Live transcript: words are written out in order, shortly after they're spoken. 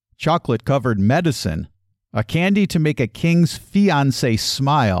chocolate-covered medicine, a candy to make a king's fiancé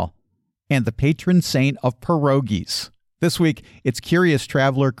smile, and the patron saint of pierogies. This week, it's curious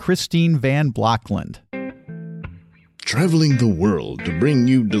traveler Christine Van Blokland. Traveling the world to bring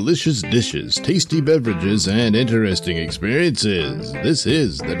you delicious dishes, tasty beverages, and interesting experiences. This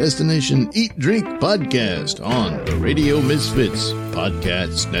is the Destination Eat Drink Podcast on the Radio Misfits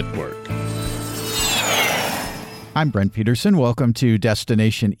Podcast Network. I'm Brent Peterson. Welcome to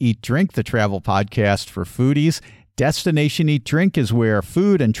Destination Eat Drink, the travel podcast for foodies. Destination Eat Drink is where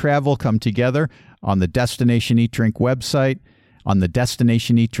food and travel come together on the Destination Eat Drink website, on the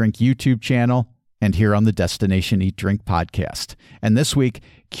Destination Eat Drink YouTube channel, and here on the Destination Eat Drink podcast. And this week,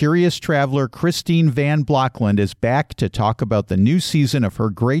 curious traveler Christine Van Blokland is back to talk about the new season of her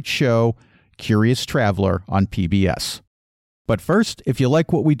great show, Curious Traveler, on PBS. But first, if you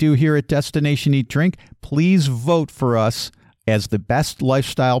like what we do here at Destination Eat Drink, please vote for us as the best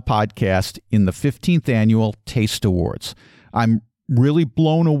lifestyle podcast in the 15th annual Taste Awards. I'm really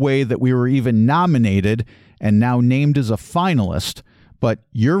blown away that we were even nominated and now named as a finalist. But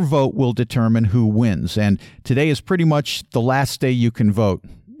your vote will determine who wins. And today is pretty much the last day you can vote.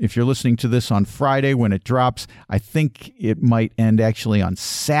 If you're listening to this on Friday when it drops, I think it might end actually on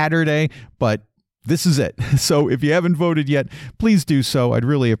Saturday, but this is it. So if you haven't voted yet, please do so. I'd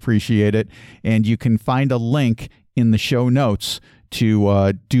really appreciate it. And you can find a link in the show notes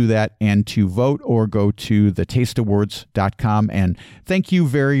to do that and to vote, or go to thetasteawards.com. And thank you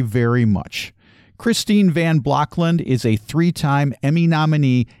very, very much. Christine Van Blokland is a 3-time Emmy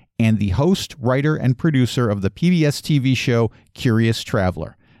nominee and the host, writer, and producer of the PBS TV show Curious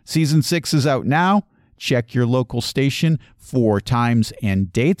Traveler. Season 6 is out now. Check your local station for times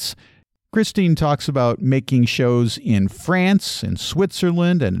and dates. Christine talks about making shows in France and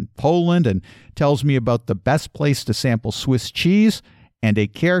Switzerland and Poland, and tells me about the best place to sample Swiss cheese and a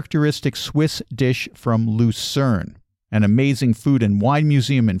characteristic Swiss dish from Lucerne, an amazing food and wine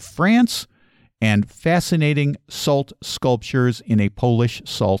museum in France, and fascinating salt sculptures in a Polish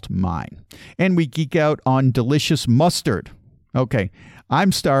salt mine. And we geek out on delicious mustard. Okay,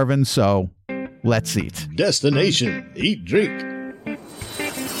 I'm starving, so let's eat. Destination Eat Drink.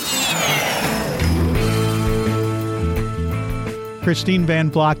 Christine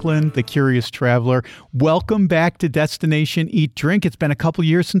Van Blokland, the Curious Traveler. Welcome back to Destination Eat Drink. It's been a couple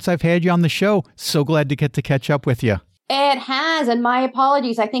years since I've had you on the show. So glad to get to catch up with you. It has, and my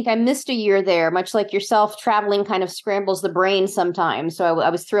apologies. I think I missed a year there. Much like yourself, traveling kind of scrambles the brain sometimes. So I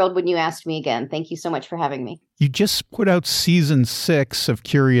was thrilled when you asked me again. Thank you so much for having me. You just put out season 6 of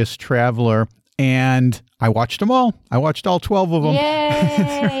Curious Traveler, and I watched them all. I watched all 12 of them.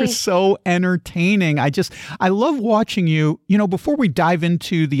 Yay! They're so entertaining. I love watching you. You know, before we dive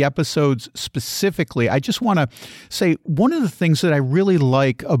into the episodes specifically, I just want to say one of the things that I really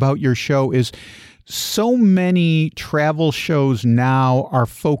like about your show is so many travel shows now are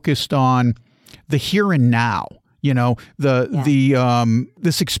focused on the here and now, you know,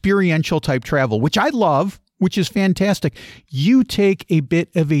 this experiential type travel, which I love, which is fantastic. You take a bit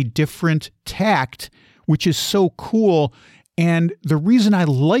of a different tact, which is so cool. And the reason I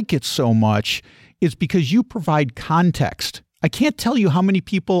like it so much is because you provide context. I can't tell you how many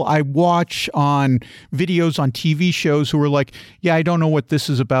people I watch on videos on TV shows who are like, yeah, I don't know what this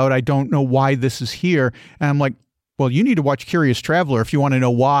is about. I don't know why this is here. And I'm like, well, you need to watch Curious Traveler if you want to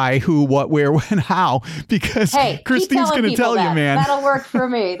know why, who, what, where, when, how, because Christine's going to tell you, man. That'll work for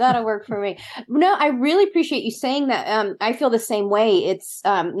me. No, I really appreciate you saying that. I feel the same way. It's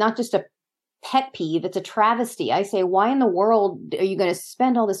not just a pet peeve. It's a travesty. I say, why in the world are you going to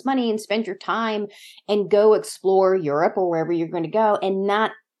spend all this money and spend your time and go explore Europe or wherever you're going to go and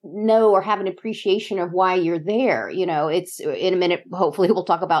not know or have an appreciation of why you're there? You know, it's in a minute, hopefully we'll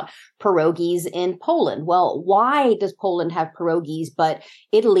talk about pierogies in Poland. Well, why does Poland have pierogies, but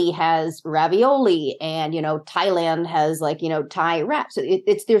Italy has ravioli and, you know, Thailand has like, you know, Thai wraps? So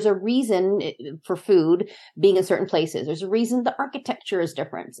there's a reason for food being in certain places. There's a reason the architecture is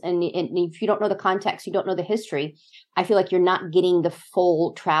different. And if you don't know the context, you don't know the history, I feel like you're not getting the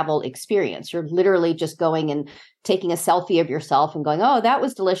full travel experience. You're literally just going and taking a selfie of yourself and going, oh, that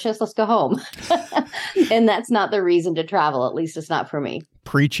was delicious. Let's go home. And that's not the reason to travel. At least it's not for me.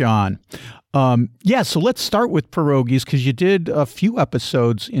 Preach on. So let's start with pierogies, because you did a few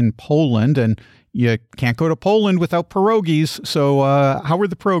episodes in Poland and you can't go to Poland without pierogies. So how were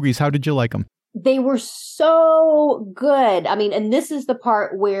the pierogies? How did you like them? They were so good. I mean, and this is the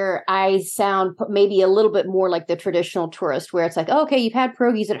part where I sound maybe a little bit more like the traditional tourist, where it's like, oh, okay, you've had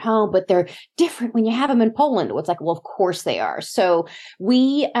pierogies at home, but they're different when you have them in Poland. It's like, well, of course they are. So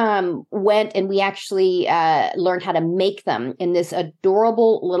we went and we actually learned how to make them in this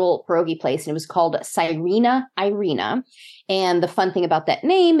adorable little pierogi place. And it was called Syrena Irina. And the fun thing about that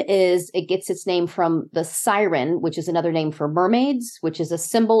name is it gets its name from the siren, which is another name for mermaids, which is a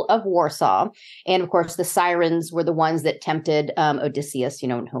symbol of Warsaw. And of course, the sirens were the ones that tempted Odysseus,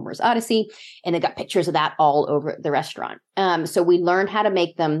 in Homer's Odyssey. And they got pictures of that all over the restaurant. So we learned how to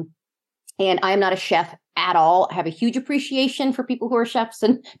make them. And I am not a chef at all. I have a huge appreciation for people who are chefs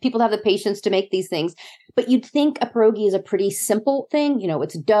and people who have the patience to make these things. But you'd think a pierogi is a pretty simple thing.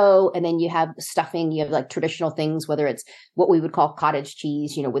 It's dough, and then you have stuffing. You have like traditional things, whether it's what we would call cottage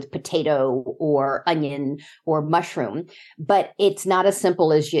cheese, with potato or onion or mushroom. But it's not as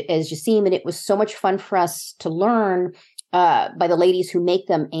simple as you seem. And it was so much fun for us to learn by the ladies who make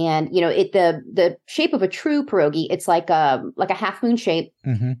them. And, the shape of a true pierogi, it's like a half moon shape.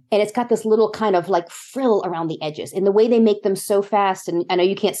 Mm-hmm. And it's got this little kind of like frill around the edges. And the way they make them so fast, and I know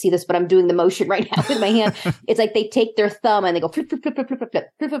you can't see this, but I'm doing the motion right now with my hand. It's like they take their thumb and they go flip, flip, flip, flip, flip, flip, flip,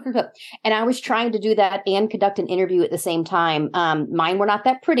 flip, flip, flip. And I was trying to do that and conduct an interview at the same time. Mine were not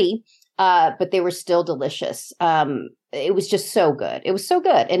that pretty, but they were still delicious. It was just so good. It was so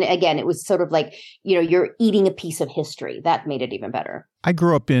good. And again, it was sort of like, you're eating a piece of history. That made it even better. I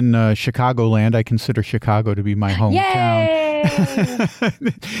grew up in Chicagoland. I consider Chicago to be my hometown.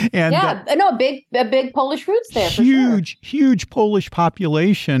 And a big Polish roots there. Huge Polish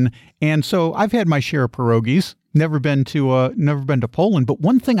population. And so I've had my share of pierogies. Never been to Poland. But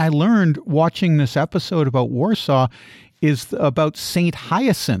one thing I learned watching this episode about Warsaw is about Saint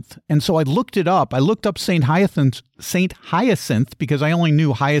Hyacinth. And so I looked it up. I looked up Saint Hyacinth because I only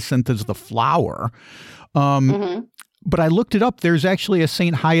knew hyacinth as the flower. But I looked it up. There's actually a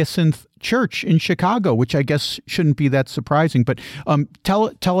Saint Hyacinth church in Chicago, which I guess shouldn't be that surprising. But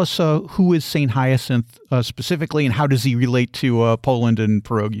tell us who is Saint Hyacinth specifically, and how does he relate to Poland and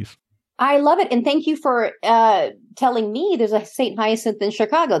pierogies? I love it. And thank you for telling me there's a St. Hyacinth in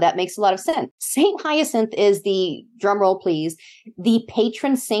Chicago. That makes a lot of sense. St. Hyacinth is the, drum roll please, the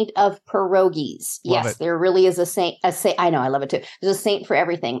patron saint of pierogies. Yes, there really is a saint. I know, I love it too. There's a saint for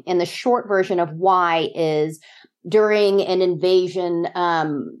everything. And the short version of why is during an invasion,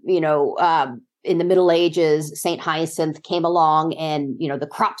 in the Middle Ages, St. Hyacinth came along and, the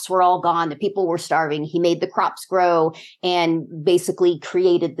crops were all gone. The people were starving. He made the crops grow and basically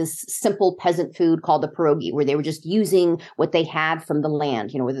created this simple peasant food called the pierogi, where they were just using what they had from the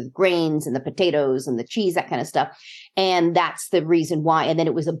land, with the grains and the potatoes and the cheese, that kind of stuff. And that's the reason why. And then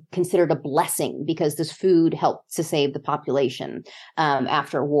it was considered a blessing because this food helped to save the population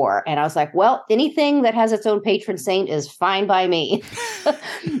after war. And I was like, well, anything that has its own patron saint is fine by me.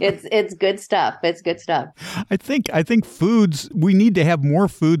 It's good stuff. It's good stuff. I think foods, we need to have more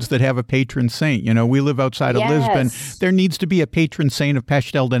foods that have a patron saint. We live outside of Lisbon. There needs to be a patron saint of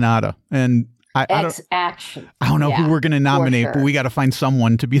pastel de nata. And I don't know who we're going to nominate, but we got to find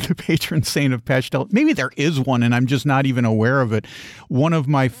someone to be the patron saint of pastel. Maybe there is one and I'm just not even aware of it. One of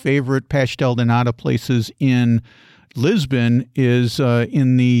my favorite pastel de nata places in Lisbon is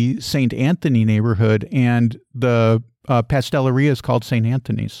in the St. Anthony neighborhood, and the pasteleria is called St.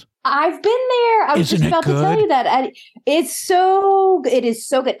 Anthony's. I've been there. I was just about to tell you that. It is so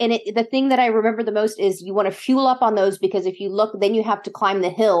good. And the thing that I remember the most is you want to fuel up on those, because if you look, then you have to climb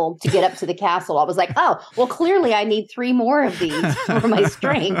the hill to get up to the castle. I was like, oh, well, clearly I need 3 more of these for my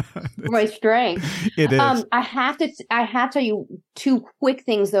strength. It is. I have to tell you 2 quick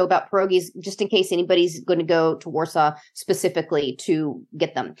things though about pierogies, just in case anybody's going to go to Warsaw specifically to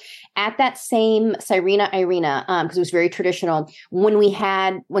get them. At that same Syrena Irina, because it was very traditional,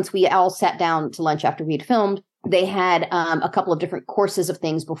 once we all sat down to lunch after we'd filmed, they had a couple of different courses of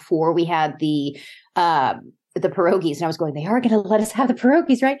things before we had the pierogies. And I was going, they are going to let us have the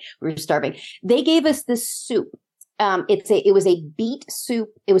pierogies, right? We were starving. They gave us this soup. It was a beet soup.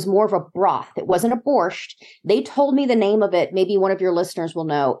 It was more of a broth. It wasn't a borscht. They told me the name of it. Maybe one of your listeners will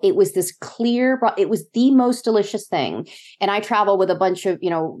know. It was this clear broth. It was the most delicious thing. And I travel with a bunch of,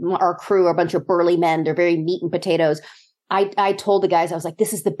 our crew are a bunch of burly men. They're very meat and potatoes. I told the guys, I was like,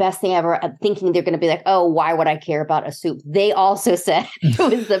 this is the best thing ever. I'm thinking they're going to be like, oh, why would I care about a soup? They also said it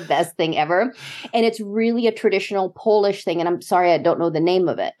was the best thing ever. And it's really a traditional Polish thing. And I'm sorry, I don't know the name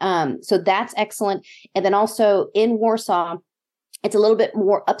of it. So that's excellent. And then also in Warsaw, It's a little bit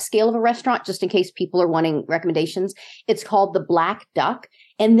more upscale of a restaurant, just in case people are wanting recommendations. It's called the Black Duck,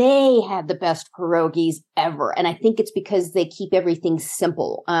 and they have the best pierogies ever. And I think it's because they keep everything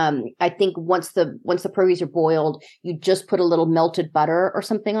simple. I think once the pierogies are boiled, you just put a little melted butter or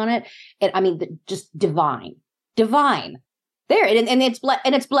something on it. And I mean, just divine. There, and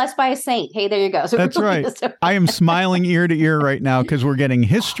it's blessed by a saint. Hey, there you go. So that's right. I am smiling ear to ear right now because we're getting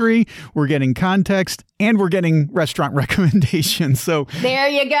history, we're getting context, and we're getting restaurant recommendations. So there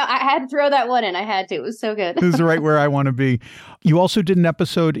you go. I had to throw that one in. I had to. It was so good. This is right where I want to be. You also did an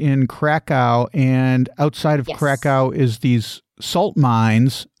episode in Krakow, and outside of Krakow is these salt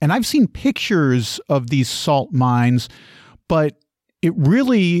mines. And I've seen pictures of these salt mines, but it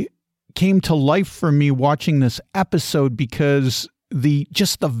really came to life for me watching this episode because the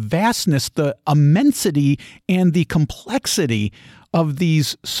vastness, the immensity, and the complexity of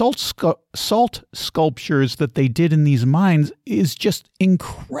these salt sculptures that they did in these mines is just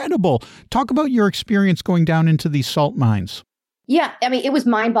incredible. Talk about your experience going down into these salt mines. Yeah, I mean, it was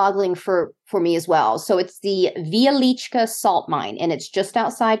mind-boggling for me as well. So it's the Wieliczka salt mine, and it's just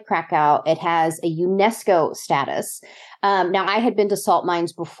outside Krakow. It has a UNESCO status. Now, I had been to salt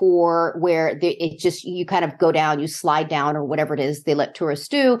mines before where you kind of go down, you slide down or whatever it is they let tourists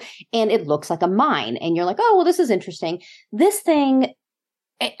do, and it looks like a mine. And you're like, oh, well, this is interesting. This thing,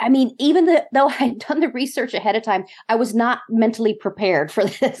 I mean, even though I had done the research ahead of time, I was not mentally prepared for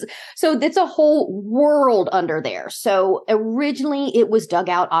this. So it's a whole world under there. So originally it was dug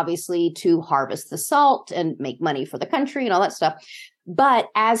out, obviously, to harvest the salt and make money for the country and all that stuff. But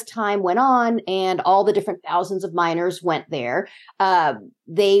as time went on and all the different thousands of miners went there,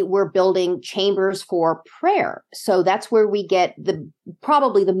 they were building chambers for prayer. So that's where we get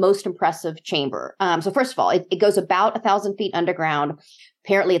probably the most impressive chamber. So first of all, it goes about 1,000 feet underground.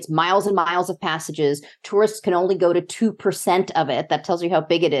 Apparently, it's miles and miles of passages. Tourists can only go to 2% of it. That tells you how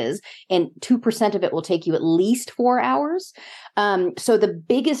big it is. And 2% of it will take you at least 4 hours. So the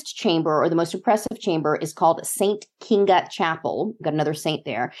biggest chamber or the most impressive chamber is called St. Kinga Chapel. Got another saint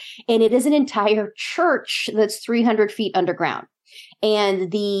there. And it is an entire church that's 300 feet underground.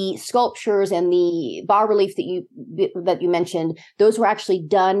 And the sculptures and the bas-relief that you mentioned, those were actually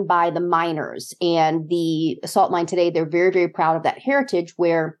done by the miners. And the salt mine today, they're very, very proud of that heritage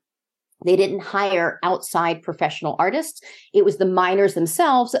where they didn't hire outside professional artists. It was the miners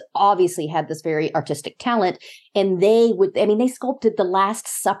themselves that obviously had this very artistic talent. And they sculpted the Last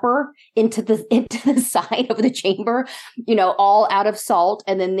Supper into the side of the chamber, all out of salt.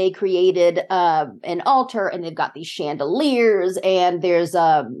 And then they created an altar, and they've got these chandeliers, and there's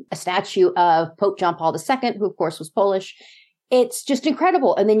a statue of Pope John Paul II, who of course was Polish. It's just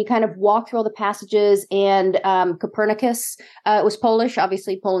incredible. And then you kind of walk through all the passages, and Copernicus was Polish.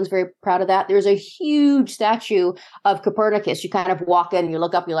 Obviously, Poland's very proud of that. There's a huge statue of Copernicus. You kind of walk in, you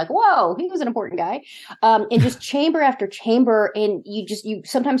look up, you're like, whoa, he was an important guy. And just chamber after chamber, and you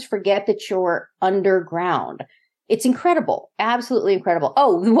sometimes forget that you're underground. It's incredible. Absolutely incredible.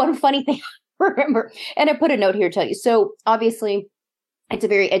 Oh, one funny thing I remember, and I put a note here to tell you. So obviously, it's a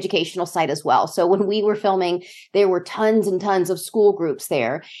very educational site as well. So when we were filming, there were tons and tons of school groups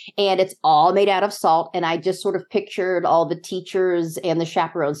there, and it's all made out of salt. And I just sort of pictured all the teachers and the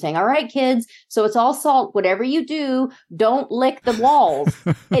chaperones saying, all right, kids, so it's all salt. Whatever you do, don't lick the walls.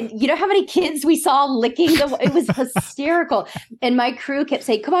 And you know how many kids we saw licking it was hysterical. And my crew kept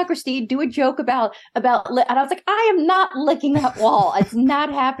saying, come on, Christine, do a joke about, and I was like, I am not licking that wall. It's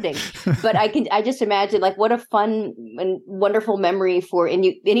not happening. But I just imagine like what a fun and wonderful memory for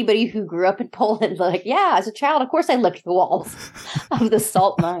anybody who grew up in Poland. Like, yeah, as a child, of course I licked the walls of the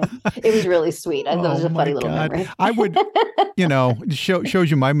salt mine. It was really sweet. I thought it was a funny little memory. I would,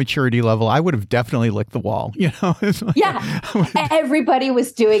 shows you my maturity level. I would have definitely licked the wall. Yeah, everybody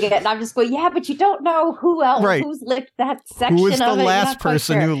was doing it, and I'm just going, yeah, but you don't know who else, who's licked that section. Who was the last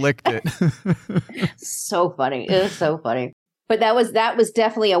person who licked it? So funny. It was so funny. But that was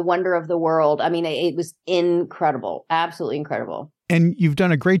definitely a wonder of the world. I mean, it was incredible, absolutely incredible. And you've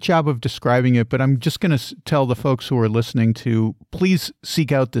done a great job of describing it, but I'm just going to tell the folks who are listening to please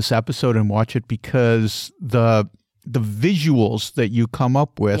seek out this episode and watch it, because the visuals that you come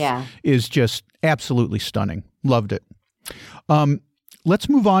up with is just absolutely stunning. Loved it. Let's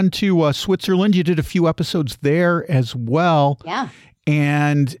move on to Switzerland. You did a few episodes there as well. Yeah.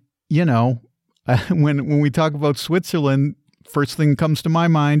 And, when we talk about Switzerland, first thing comes to my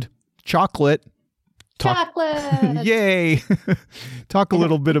mind, chocolate. Chocolate! Yay! Talk a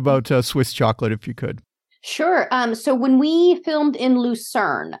little bit about Swiss chocolate, if you could. Sure. So when we filmed in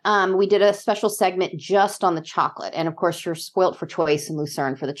Lucerne, we did a special segment just on the chocolate. And of course, you're spoilt for choice in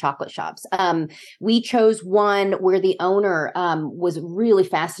Lucerne for the chocolate shops. We chose one where the owner was really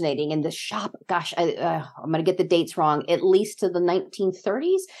fascinating. And the shop, gosh, I'm going to get the dates wrong, at least to the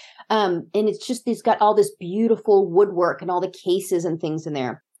 1930s. And it's just, it's got all this beautiful woodwork and all the cases and things in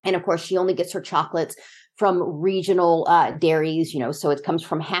there. And of course, she only gets her chocolates from regional dairies, so it comes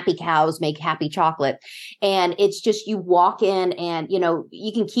from happy cows, make happy chocolate. And it's just, you walk in and,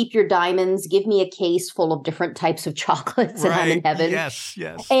 you can keep your diamonds, give me a case full of different types of chocolates and I'm in heaven. Yes.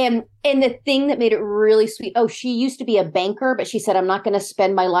 And the thing that made it really sweet, she used to be a banker, but she said, I'm not going to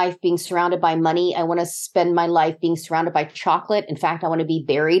spend my life being surrounded by money. I want to spend my life being surrounded by chocolate. In fact, I want to be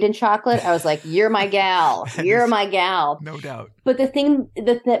buried in chocolate. I was like, you're my gal. You're my gal. No doubt. But the thing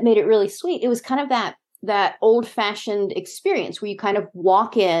that made it really sweet, it was kind of that old-fashioned experience where you kind of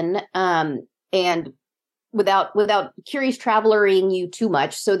walk in and without curious travelering you too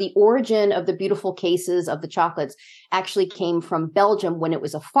much. So the origin of the beautiful cases of the chocolates actually came from Belgium when it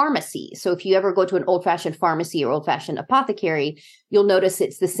was a pharmacy. So if you ever go to an old-fashioned pharmacy or old-fashioned apothecary, you'll notice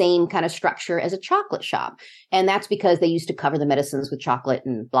it's the same kind of structure as a chocolate shop. And that's because they used to cover the medicines with chocolate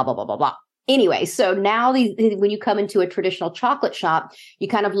and blah, blah, blah, blah, blah. Anyway, so now when you come into a traditional chocolate shop, you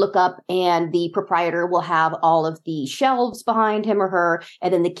kind of look up and the proprietor will have all of the shelves behind him or her,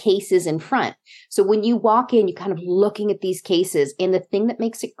 and then the cases in front. So when you walk in, you're kind of looking at these cases. And the thing that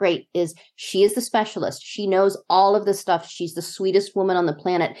makes it great is she is the specialist. She knows all of the stuff. She's the sweetest woman on the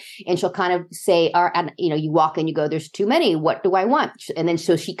planet. And she'll kind of say, you walk in, you go, there's too many. What do I want? And then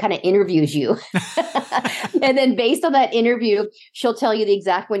so she kind of interviews you. And then based on that interview, she'll tell you the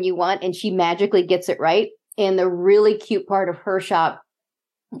exact one you want. And she magically gets it right. And the really cute part of her shop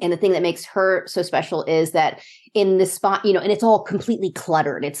and the thing that makes her so special is that in this spot, and it's all completely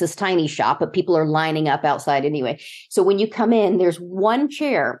cluttered. It's this tiny shop, but people are lining up outside anyway. So when you come in, there's one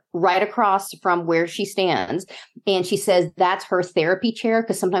chair right across from where she stands. And she says that's her therapy chair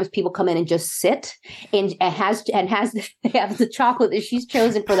because sometimes people come in and just sit and they have the chocolate that she's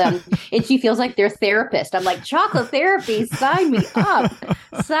chosen for them. And she feels like their therapist. I'm like, chocolate therapy, sign me up.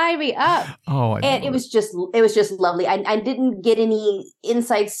 Sign me up. Oh, and it was just lovely. I didn't get any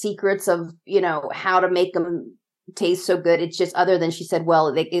inside secrets of, how to make them taste so good. It's just other than she said,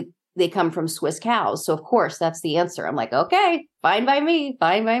 well, they come from Swiss cows. So of course that's the answer. I'm like, okay, fine by me.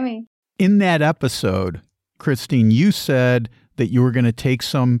 In that episode, Christine, you said that you were going to take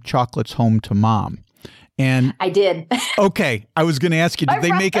some chocolates home to Mom. And I did. Okay. I was going to ask you, did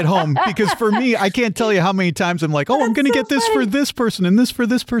they make it home? Because for me, I can't tell you how many times I'm like, I'm going to get this for this person and this for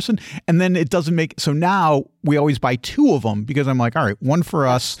this person. And then it doesn't make. So now we always buy two of them because I'm like, all right, one for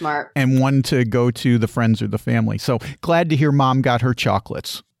us smart. And one to go to the friends or the family. So glad to hear Mom got her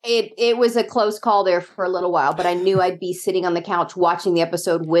chocolates. It was a close call there for a little while, but I knew I'd be sitting on the couch watching the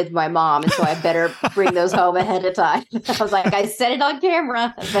episode with my mom. And so I better bring those home ahead of time. I was like, I said it on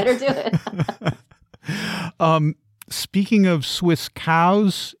camera. I better do it. Speaking of Swiss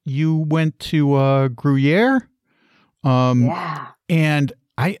cows, you went to Gruyere. Yeah. And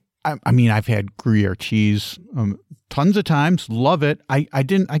I mean, I've had Gruyere cheese tons of times. Love it. I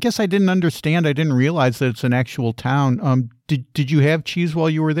guess I didn't understand. I didn't realize that it's an actual town. Did you have cheese while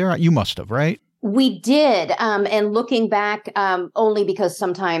you were there? You must have, right? We did. And looking back, only because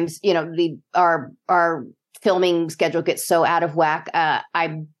sometimes, our filming schedule gets so out of whack.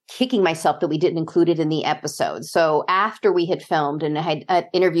 I'm kicking myself that we didn't include it in the episode. So after we had filmed and I had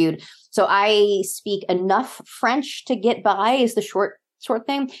interviewed, so I speak enough French to get by is the short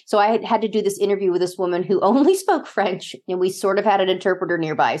thing. So I had to do this interview with this woman who only spoke French, and we sort of had an interpreter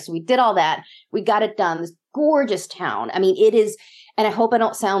nearby. So we did all that. We got it done. This gorgeous town. I mean, it is, and I hope I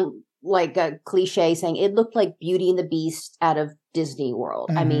don't sound like a cliche saying it looked like Beauty and the Beast out of Disney World.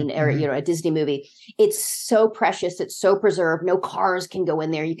 Mm-hmm. I mean, or, a Disney movie. It's so precious. It's so preserved. No cars can go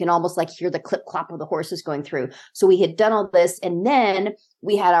in there. You can almost like hear the clip clop of the horses going through. So we had done all this. And then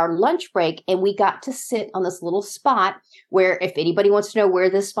we had our lunch break and we got to sit on this little spot where if anybody wants to know where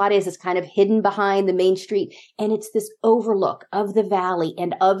this spot is, it's kind of hidden behind the main street. And it's this overlook of the valley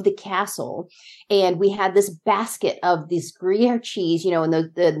and of the castle. And we had this basket of this Gruyere cheese, and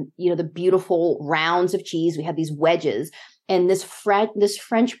the beautiful rounds of cheese. We had these wedges. And this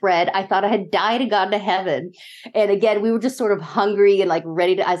French bread, I thought I had died and gone to heaven. And again, we were just sort of hungry and like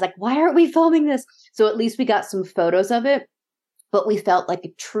ready to, I was like, why aren't we filming this? So at least we got some photos of it. but we felt like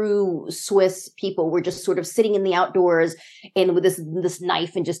a true Swiss people. We're just sort of sitting in the outdoors and with this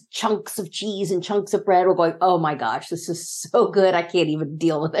knife and just chunks of cheese and chunks of bread. We're going, oh my gosh, this is so good. I can't even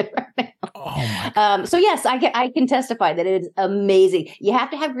deal with it right now. Oh my God. So yes, I can testify that it is amazing. You have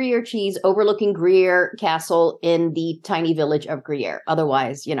to have Gruyere cheese overlooking Gruyere Castle in the tiny village of Gruyere.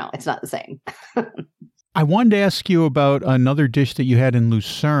 Otherwise, it's not the same. I wanted to ask you about another dish that you had in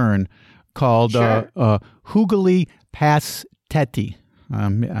Lucerne called Hugeli Pastetti.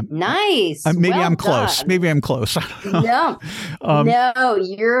 Nice. Maybe well I'm close. done. Maybe I'm close. No, no,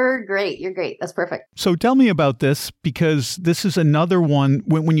 you're great. You're great. That's perfect. So tell me about this, because this is another one.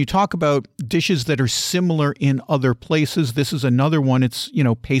 When you talk about dishes that are similar in other places, this is another one. It's,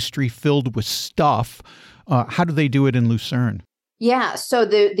 pastry filled with stuff. How do they do it in Lucerne? Yeah. So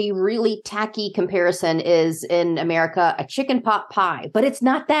the really tacky comparison is in America, a chicken pot pie, but it's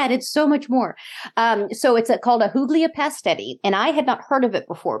not that. It's so much more. So it's called a Huglia Pastetti, and I had not heard of it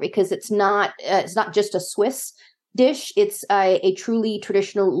before because it's not just a Swiss dish. It's a truly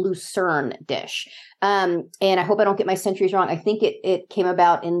traditional Lucerne dish. And I hope I don't get my centuries wrong. I think it came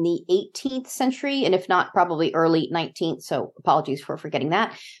about in the 18th century, and if not, probably early 19th. So apologies for forgetting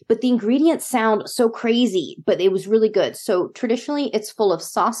that. But the ingredients sound so crazy, but it was really good. So traditionally, it's full of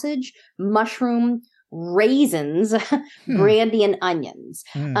sausage, mushroom, raisins, brandy, and onions.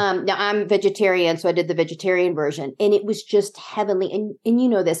 Now I'm vegetarian, so I did the vegetarian version, and it was just heavenly. And you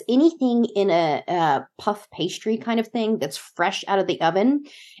know this, anything in a puff pastry kind of thing that's fresh out of the oven,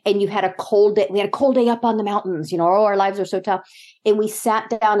 and you had a cold day. We had a cold day up on the mountains. Our lives are so tough, and we sat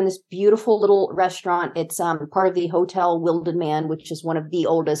down in this beautiful little restaurant. It's part of the Hotel Wildenman, which is one of the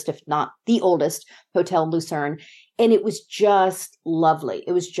oldest, if not the oldest, hotel in Lucerne. And it was just lovely.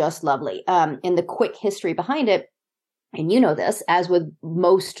 It was just lovely. And the quick history behind it, and you know this, as with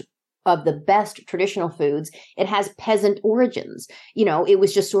most of the best traditional foods, it has peasant origins. It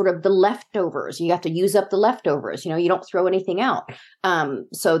was just sort of the leftovers. You have to use up the leftovers. You don't throw anything out.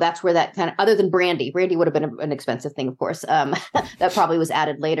 So that's where that kind of, other than brandy would have been an expensive thing, of course. That probably was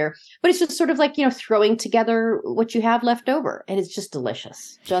added later. But it's just sort of like, throwing together what you have left over. And it's just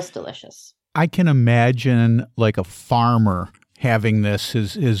delicious. Just delicious. I can imagine like a farmer having this.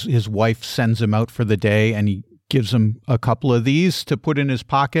 His wife sends him out for the day, and he gives him a couple of these to put in his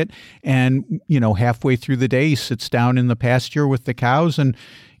pocket. And, halfway through the day, he sits down in the pasture with the cows and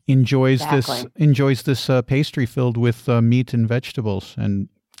enjoys this pastry filled with meat and vegetables. And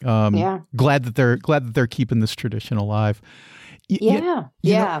glad that they're keeping this tradition alive.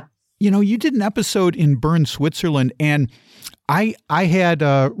 Yeah. You did an episode in Bern, Switzerland, and I had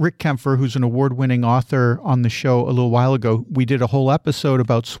Rick Kempfer, who's an award-winning author, on the show a little while ago. We did a whole episode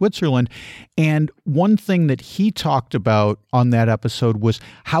about Switzerland, and one thing that he talked about on that episode was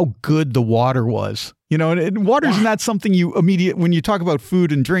how good the water was. And water is not something when you talk about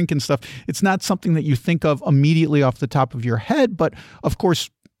food and drink and stuff, it's not something that you think of immediately off the top of your head. But of course,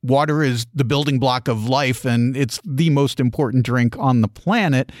 water is the building block of life, and it's the most important drink on the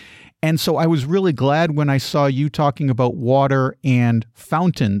planet. And so I was really glad when I saw you talking about water and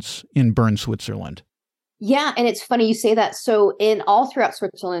fountains in Bern, Switzerland. Yeah. And it's funny you say that. So all throughout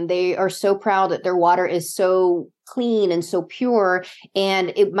Switzerland, they are so proud that their water is so clean and so pure.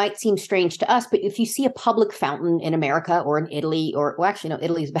 And it might seem strange to us, but if you see a public fountain in America or in Italy,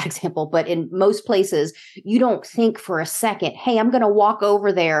 Italy is a bad example, but in most places, you don't think for a second, hey, I'm going to walk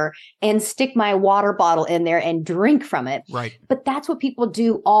over there and stick my water bottle in there and drink from it. Right. But that's what people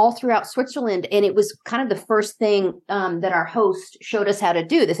do all throughout Switzerland. And it was kind of the first thing that our host showed us how to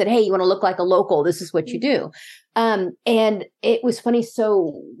do. They said, hey, you want to look like a local? This is what you do. And it was funny.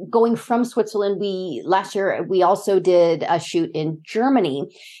 So going from Switzerland, last year, we also did a shoot in Germany,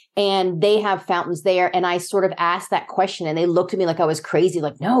 and they have fountains there. And I sort of asked that question, and they looked at me like I was crazy.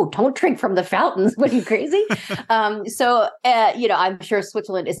 Like, no, don't drink from the fountains. What, are you crazy? So I'm sure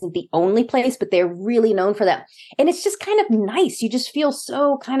Switzerland isn't the only place, but they're really known for that. And it's just kind of nice. You just feel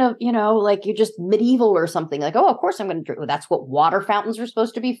so kind of, like you're just medieval or something. Like, oh, of course I'm going to drink. Well, that's what water fountains are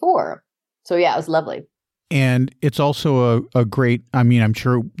supposed to be for. So yeah, it was lovely. And it's also a great, I'm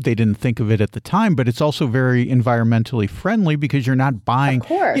sure they didn't think of it at the time, but it's also very environmentally friendly because you're not buying. Of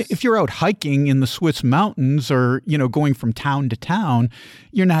course. If you're out hiking in the Swiss mountains or, going from town to town,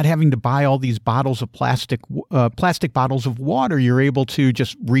 you're not having to buy all these bottles of plastic bottles of water. You're able to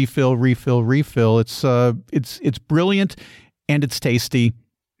just refill. It's brilliant, and it's tasty.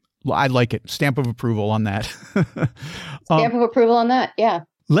 I like it. Stamp of approval on that. Stamp of approval on that. Yeah.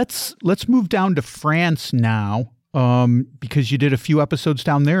 Let's move down to France now, because you did a few episodes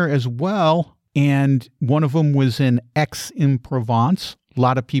down there as well, and one of them was in Aix-en-Provence. A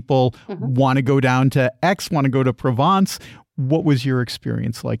lot of people want to go down to Aix, want to go to Provence. What was your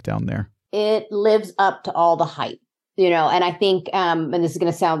experience like down there? It lives up to all the hype. And I think, and this is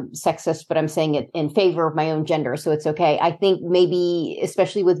going to sound sexist, but I'm saying it in favor of my own gender, so it's okay. I think maybe,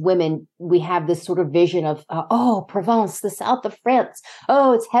 especially with women, we have this sort of vision of, Provence, the south of France.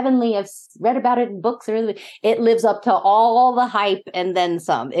 Oh, it's heavenly. I've read about it in books. It lives up to all the hype and then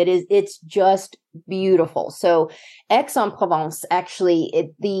some. It's just beautiful. So Aix-en-Provence, actually,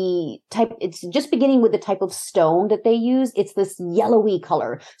 it's just beginning with the type of stone that they use. It's this yellowy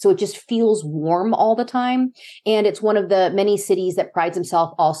color. So it just feels warm all the time. And it's one of the many cities that prides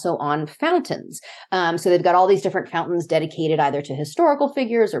himself also on fountains. So they've got all these different fountains dedicated either to historical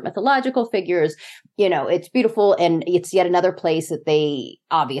figures or mythological figures. It's beautiful. And it's yet another place that they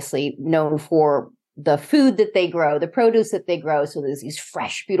obviously known for the food that they grow, the produce that they grow. So there's these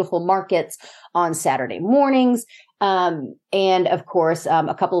fresh, beautiful markets on Saturday mornings. And of course,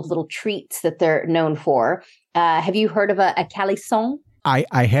 a couple of little treats that they're known for. Have you heard of a calisson?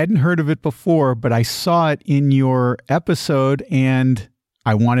 I hadn't heard of it before, but I saw it in your episode and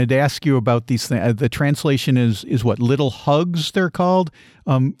I wanted to ask you about these things. The translation is what, little hugs they're called?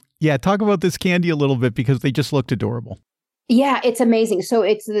 Talk about this candy a little bit because they just looked adorable. Yeah, it's amazing. So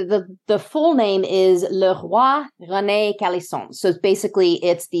it's the full name is Le Roi René Calisson. So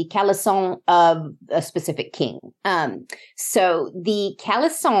it's the calisson of a specific king. So the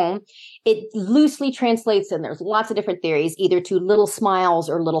calisson, it loosely translates, and there's lots of different theories, either to little smiles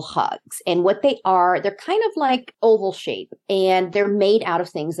or little hugs. And what they are, they're kind of like oval shape, and they're made out of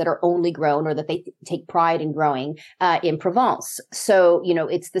things that are only grown or that they take pride in growing in Provence. So,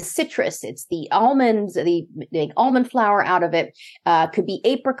 it's the citrus, it's the almonds, the almond flour out of it, could be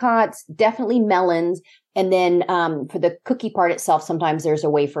apricots, definitely melons. And then for the cookie part itself, sometimes there's a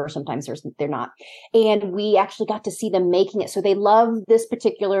wafer, sometimes they're not. And we actually got to see them making it. So they love this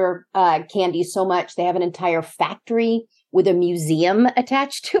particular candy so much. They have an entire factory with a museum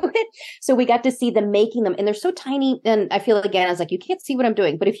attached to it. So we got to see them making them. And they're so tiny. And I feel, again, I was like, you can't see what I'm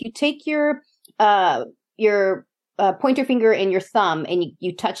doing. But if you take your pointer finger and your thumb and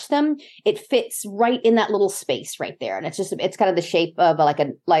you touch them, it fits right in that little space right there. And it's kind of the shape of like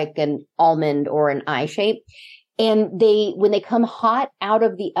an almond or an eye shape. And when they come hot out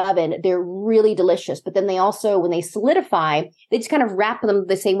of the oven, they're really delicious. But then they also, when they solidify, they just kind of wrap them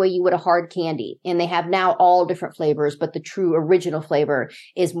the same way you would a hard candy. And they have now all different flavors, but the true original flavor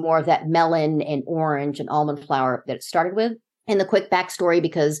is more of that melon and orange and almond flour that it started with. And the quick backstory,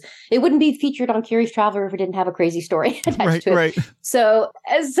 because it wouldn't be featured on Curious Traveler if it didn't have a crazy story attached to it. Right. So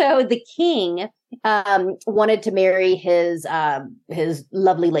the king wanted to marry his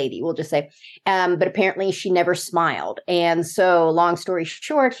lovely lady, we'll just say. But apparently she never smiled. And so long story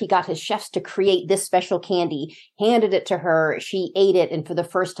short, he got his chefs to create this special candy, handed it to her. She ate it. And for the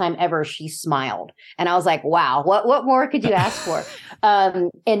first time ever, she smiled. And I was like, wow, what more could you ask for?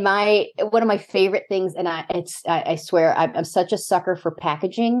 And one of my favorite things, and I swear I'm such a sucker for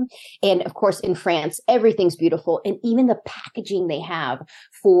packaging. And of course, in France, everything's beautiful. And even the packaging they have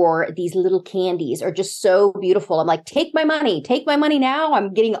for these little candies are just so beautiful. I'm like, take my money now.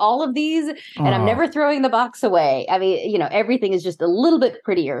 I'm getting all of these and I'm never throwing the box away. I mean, everything is just a little bit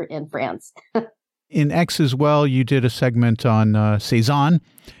prettier in France. In X as well, you did a segment on Cezanne.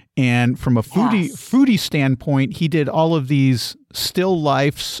 And from a foodie standpoint, he did all of these still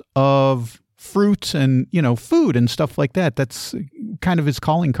lifes of fruits and, food and stuff like that. That's kind of his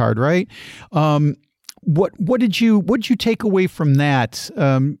calling card, right? What did you take away from that?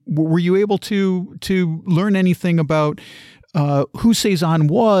 Were you able to learn anything about who Cezanne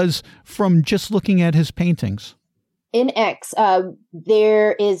was from just looking at his paintings? In X,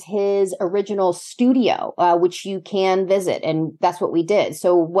 there is his original studio, which you can visit, and that's what we did.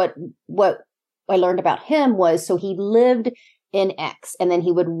 So what I learned about him was, so he lived in X, and then he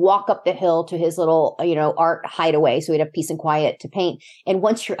would walk up the hill to his little, art hideaway. So he'd have peace and quiet to paint. And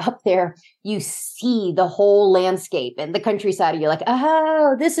once you're up there, you see the whole landscape and the countryside. And you're like,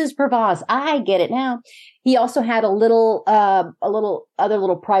 oh, this is Provence. I get it now. He also had a little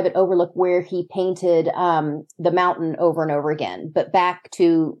private overlook where he painted the mountain over and over again. But back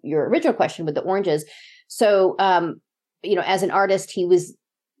to your original question with the oranges. So, as an artist, he was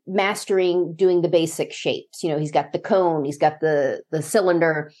mastering doing the basic shapes. He's got the cone, he's got the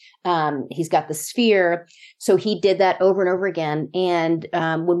cylinder, he's got the sphere. So he did that over and over again. And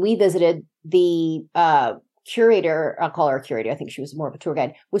when we visited, the curator, I'll call her a curator, I think she was more of a tour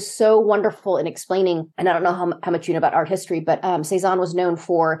guide, was so wonderful in explaining, and I don't know how much you know about art history, but Cezanne was known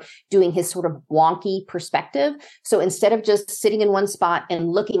for doing his sort of wonky perspective. So instead of just sitting in one spot and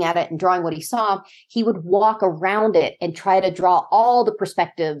looking at it and drawing what he saw, he would walk around it and try to draw all the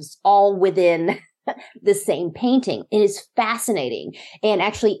perspectives all within the same painting. It is fascinating. And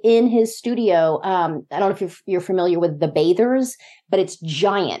actually in his studio, I don't know if you're familiar with the Bathers, but it's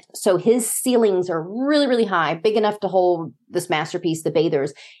giant. So his ceilings are really, really high, big enough to hold this masterpiece, the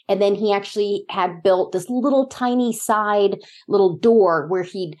Bathers. And then he actually had built this little tiny side little door where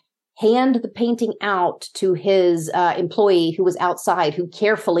he'd hand the painting out to his employee who was outside, who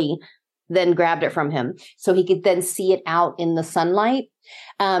carefully then grabbed it from him so he could then see it out in the sunlight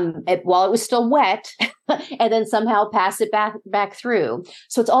while it was still wet and then somehow pass it back through.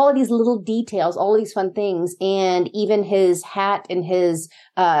 So it's all of these little details, all of these fun things. And even his hat and his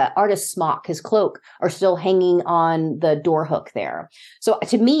artist smock, his cloak, are still hanging on the door hook there. So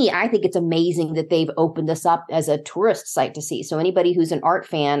to me, I think it's amazing that they've opened this up as a tourist site to see. So anybody who's an art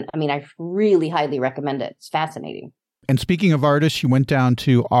fan, I mean, I really highly recommend it. It's fascinating. And speaking of artists, you went down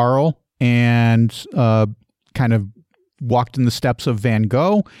to Arles and kind of walked in the steps of Van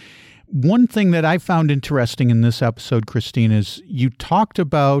Gogh. One thing that I found interesting in this episode, Christine, is you talked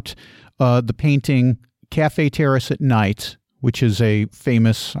about the painting Cafe Terrace at Night, which is a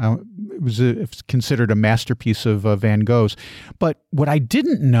famous, it's considered a masterpiece of Van Gogh's. But what I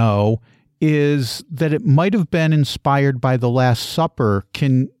didn't know is that it might have been inspired by The Last Supper.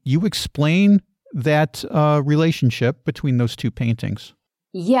 Can you explain that relationship between those two paintings?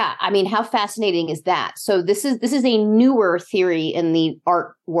 Yeah, I mean, how fascinating is that? So this is a newer theory in the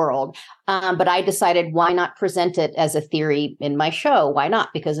art world, but I decided why not present it as a theory in my show? Why not?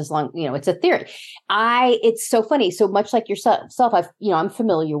 Because as long, it's a theory. It's so funny. So much like yourself, I'm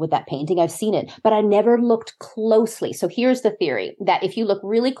familiar with that painting. I've seen it, but I never looked closely. So here's the theory that if you look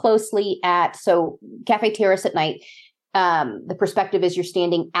really closely at Cafe Terrace at Night, the perspective is you're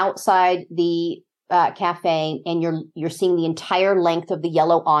standing outside the cafe and you're seeing the entire length of the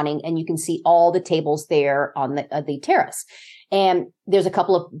yellow awning, and you can see all the tables there on the terrace. And there's a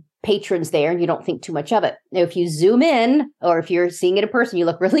couple of patrons there, and you don't think too much of it. Now, if you zoom in, or if you're seeing it in person, you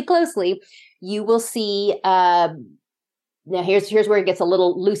look really closely, you will see. Now here's where it gets a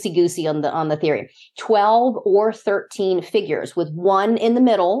little loosey-goosey on the theory. 12 or 13 figures, with one in the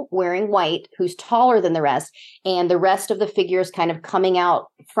middle wearing white who's taller than the rest, and the rest of the figures kind of coming out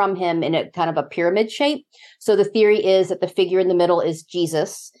from him in a kind of a pyramid shape. So the theory is that the figure in the middle is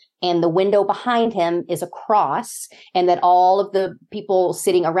Jesus, and the window behind him is a cross, and that all of the people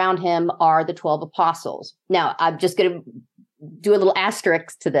sitting around him are the 12 apostles. Now, I'm just going to do a little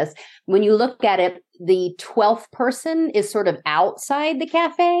asterisk to this. When you look at it, the 12th person is sort of outside the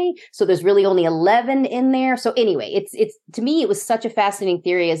cafe. So there's really only 11 in there. So anyway, it's to me, it was such a fascinating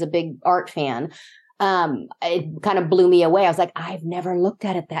theory as a big art fan. It kind of blew me away. I was like, I've never looked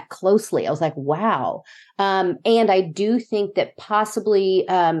at it that closely. I was like, wow. And I do think that possibly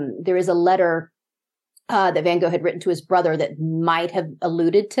there is a letter that Van Gogh had written to his brother that might have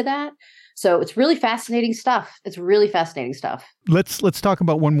alluded to that. So it's really fascinating stuff. It's really fascinating stuff. Let's talk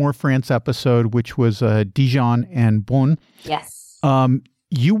about one more France episode, which was Dijon and Beaune. Yes.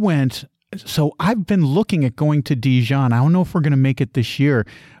 You went. So I've been looking at going to Dijon. I don't know if we're going to make it this year,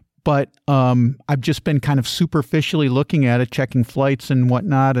 but I've just been kind of superficially looking at it, checking flights and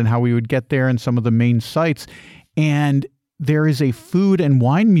whatnot, and how we would get there and some of the main sites. And there is a food and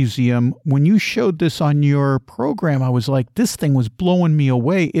wine museum. When you showed this on your program, I was like, this thing was blowing me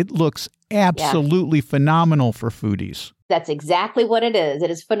away. It looks absolutely phenomenal for foodies. That's exactly what it is. It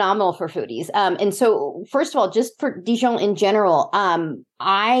is phenomenal for foodies. And so, first of all, just for Dijon in general, and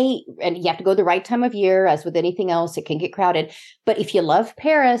you have to go the right time of year. As with anything else, it can get crowded. But if you love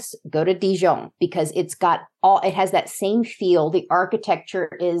Paris, go to Dijon, because it has that same feel. The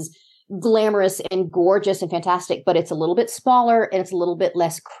architecture is glamorous and gorgeous and fantastic, but it's a little bit smaller and it's a little bit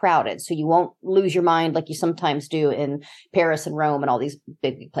less crowded. So you won't lose your mind like you sometimes do in Paris and Rome and all these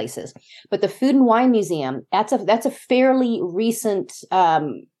big places. But the Food and Wine Museum, that's a fairly recent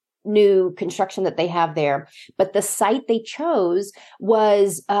new construction that they have there. But the site they chose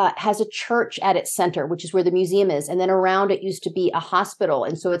has a church at its center, which is where the museum is. And then around it used to be a hospital.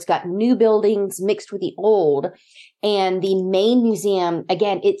 And so it's got new buildings mixed with the old. And the main museum,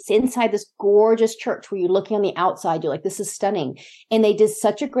 again, it's inside this gorgeous church where you're looking on the outside. You're like, this is stunning. And they did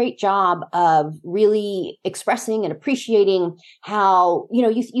such a great job of really expressing and appreciating how,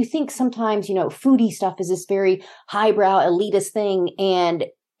 you think sometimes, foodie stuff is this very highbrow elitist thing. And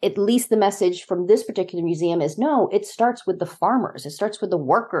at least the message from this particular museum is, no, it starts with the farmers. It starts with the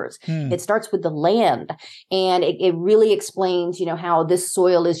workers. It starts with the land. And it really explains, how this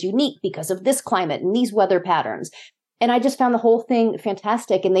soil is unique because of this climate and these weather patterns. And I just found the whole thing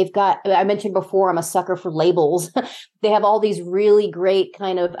fantastic. And they've got, I mentioned before, I'm a sucker for labels. They have all these really great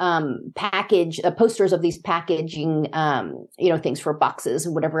kind of posters of these packaging, things for boxes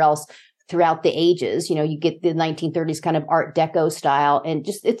and whatever else throughout the ages. You know, you get the 1930s kind of Art Deco style, and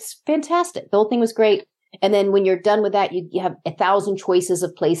just, it's fantastic. The whole thing was great. And then when you're done with that, you have 1,000 choices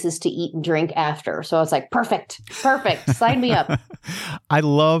of places to eat and drink after. So I was like, perfect, sign me up. I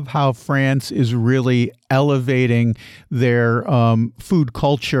love how France is really elevating their food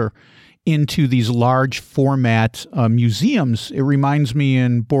culture into these large format museums. It reminds me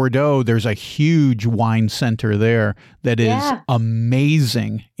in Bordeaux, there's a huge wine center there that is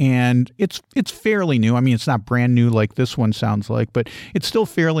amazing. And it's fairly new. I mean, it's not brand new like this one sounds like, but it's still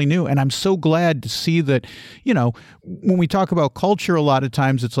fairly new. And I'm so glad to see that, you know, when we talk about culture, a lot of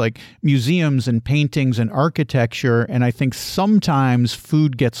times it's like museums and paintings and architecture. And I think sometimes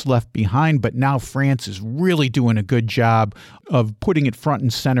food gets left behind, but now France is really doing a good job of putting it front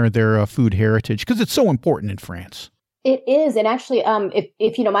and center, their food heritage, because it's so important in France. It is. And actually,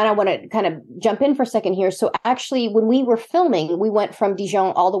 if you don't mind, I want to kind of jump in for a second here. So actually, when we were filming, we went from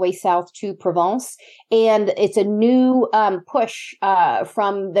Dijon all the way south to Provence. And it's a new push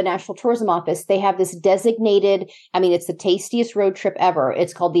from the National Tourism Office. They have this designated, I mean, it's the tastiest road trip ever.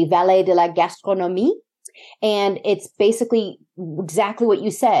 It's called the Vallée de la Gastronomie. And it's basically exactly what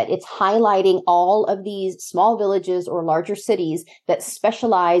you said. It's highlighting all of these small villages or larger cities that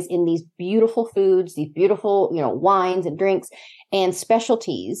specialize in these beautiful foods, these beautiful, you know, wines and drinks and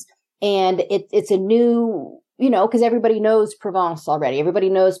specialties. And it's a new, you know, because everybody knows Provence already. Everybody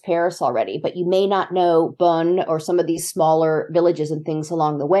knows Paris already, but you may not know Bonn or some of these smaller villages and things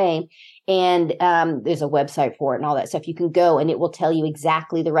along the way. And there's a website for it and all that stuff. You can go and it will tell you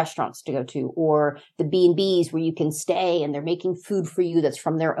exactly the restaurants to go to, or the B&Bs where you can stay and they're making food for you that's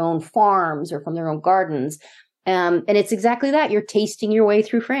from their own farms or from their own gardens. And it's exactly that. You're tasting your way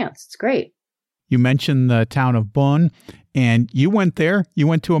through France. It's great. You mentioned the town of Bonn, and you went there. You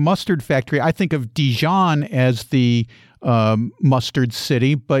went to a mustard factory. I think of Dijon as the mustard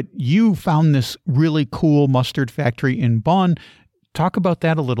city, but you found this really cool mustard factory in Bonn. Talk about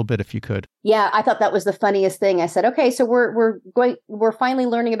that a little bit, if you could. Yeah, I thought that was the funniest thing. I said, okay, so we're finally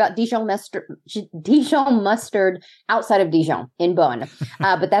learning about Dijon mustard outside of Dijon in Bonn,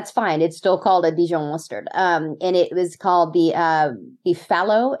 but that's fine. It's still called a Dijon mustard, and it was called the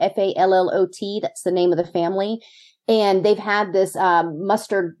Fallot, Fallot. That's the name of the family. And they've had this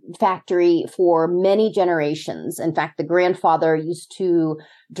mustard factory for many generations. In fact, the grandfather used to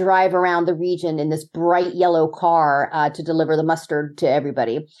drive around the region in this bright yellow car to deliver the mustard to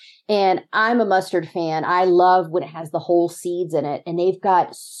everybody. And I'm a mustard fan. I love when it has the whole seeds in it. And they've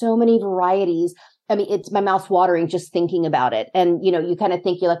got so many varieties. I mean, it's my mouth's watering just thinking about it. And, you know, you kind of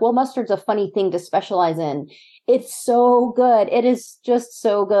think, you're like, well, mustard's a funny thing to specialize in. It's so good. It is just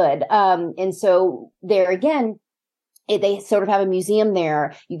so good. And so there again, they sort of have a museum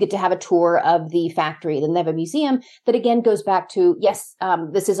there. You get to have a tour of the factory. Then they have a museum that again goes back to, yes,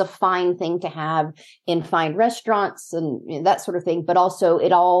 this is a fine thing to have in fine restaurants and that sort of thing. But also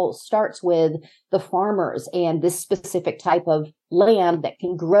it all starts with the farmers and this specific type of land that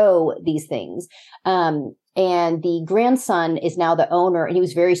can grow these things. And the grandson is now the owner, and he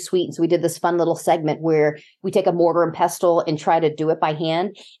was very sweet. And so we did this fun little segment where we take a mortar and pestle and try to do it by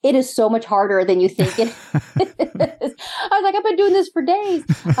hand. It is so much harder than you think it is. I was like, I've been doing this for days.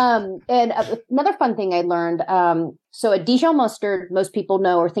 And another fun thing I learned, so a Dijon mustard, most people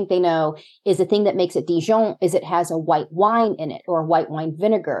know or think they know, is the thing that makes it Dijon is it has a white wine in it, or a white wine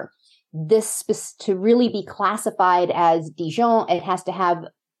vinegar. This, to really be classified as Dijon, it has to have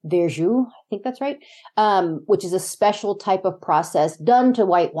Verjus, I think that's right, which is a special type of process done to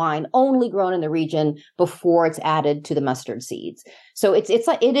white wine, only grown in the region before it's added to the mustard seeds. So it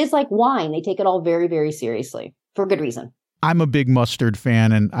is like wine. They take it all very, very seriously for good reason. I'm a big mustard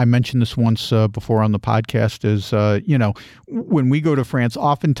fan, and I mentioned this once before on the podcast, is, when we go to France,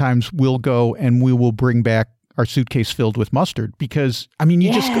 oftentimes we'll go and we will bring back our suitcase filled with mustard, because I mean,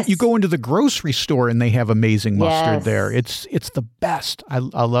 you go into the grocery store and they have amazing mustard there. It's the best. I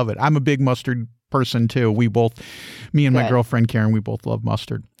love it. I'm a big mustard person too. Me and my girlfriend Karen, we both love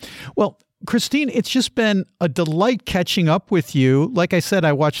mustard. Well, Christine, it's just been a delight catching up with you. Like I said,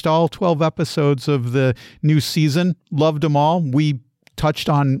 I watched all 12 episodes of the new season, loved them all. We touched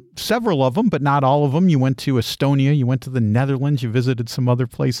on several of them, but not all of them. You went to Estonia, you went to the Netherlands, you visited some other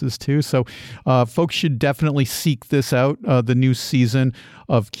places too. So folks should definitely seek this out, the new season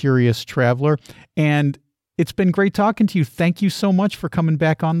of Curious Traveler. And it's been great talking to you. Thank you so much for coming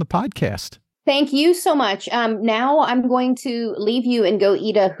back on the podcast. Thank you so much. Now I'm going to leave you and go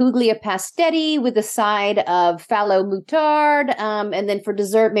eat a huglia pastetti with a side of fallow moutard. And then for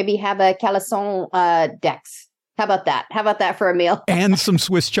dessert, maybe have a calisson d'Aix. How about that? How about that for a meal? And some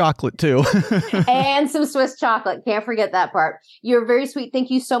Swiss chocolate, too. And some Swiss chocolate. Can't forget that part. You're very sweet.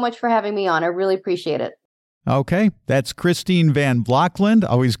 Thank you so much for having me on. I really appreciate it. Okay, that's Christine Van Blokland.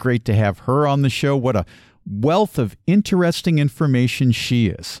 Always great to have her on the show. What a wealth of interesting information she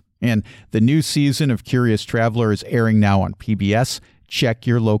is. And the new season of Curious Traveler is airing now on PBS. Check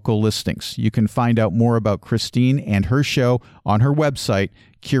your local listings. You can find out more about Christine and her show on her website,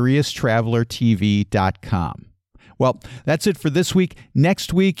 CuriousTravelerTV.com. Well, that's it for this week.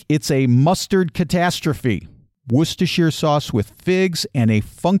 Next week, it's a mustard catastrophe. Worcestershire sauce with figs and a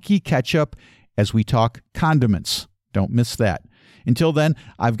funky ketchup as we talk condiments. Don't miss that. Until then,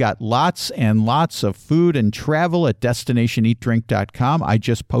 I've got lots and lots of food and travel at DestinationEatDrink.com. I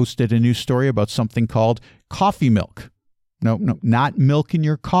just posted a new story about something called coffee milk. No, not milk in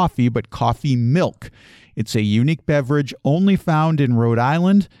your coffee, but coffee milk. It's a unique beverage only found in Rhode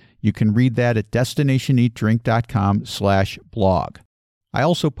Island. You can read that at DestinationEatDrink.com/blog. I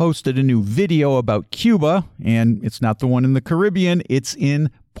also posted a new video about Cuba, and it's not the one in the Caribbean, it's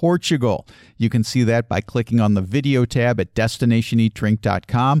in Portugal. You can see that by clicking on the video tab at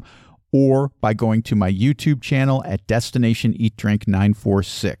DestinationEatDrink.com or by going to my YouTube channel at Destination Eat Drink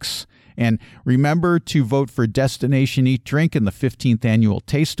 946. And remember to vote for Destination Eat Drink in the 15th Annual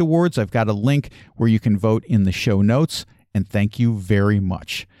Taste Awards. I've got a link where you can vote in the show notes, and thank you very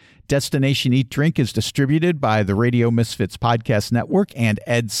much. Destination Eat Drink is distributed by the Radio Misfits Podcast Network and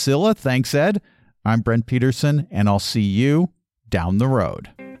Ed Silla. Thanks, Ed. I'm Brent Peterson, and I'll see you down the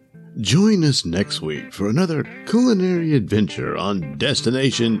road. Join us next week for another culinary adventure on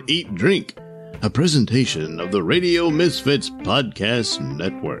Destination Eat Drink, a presentation of the Radio Misfits Podcast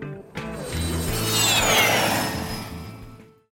Network.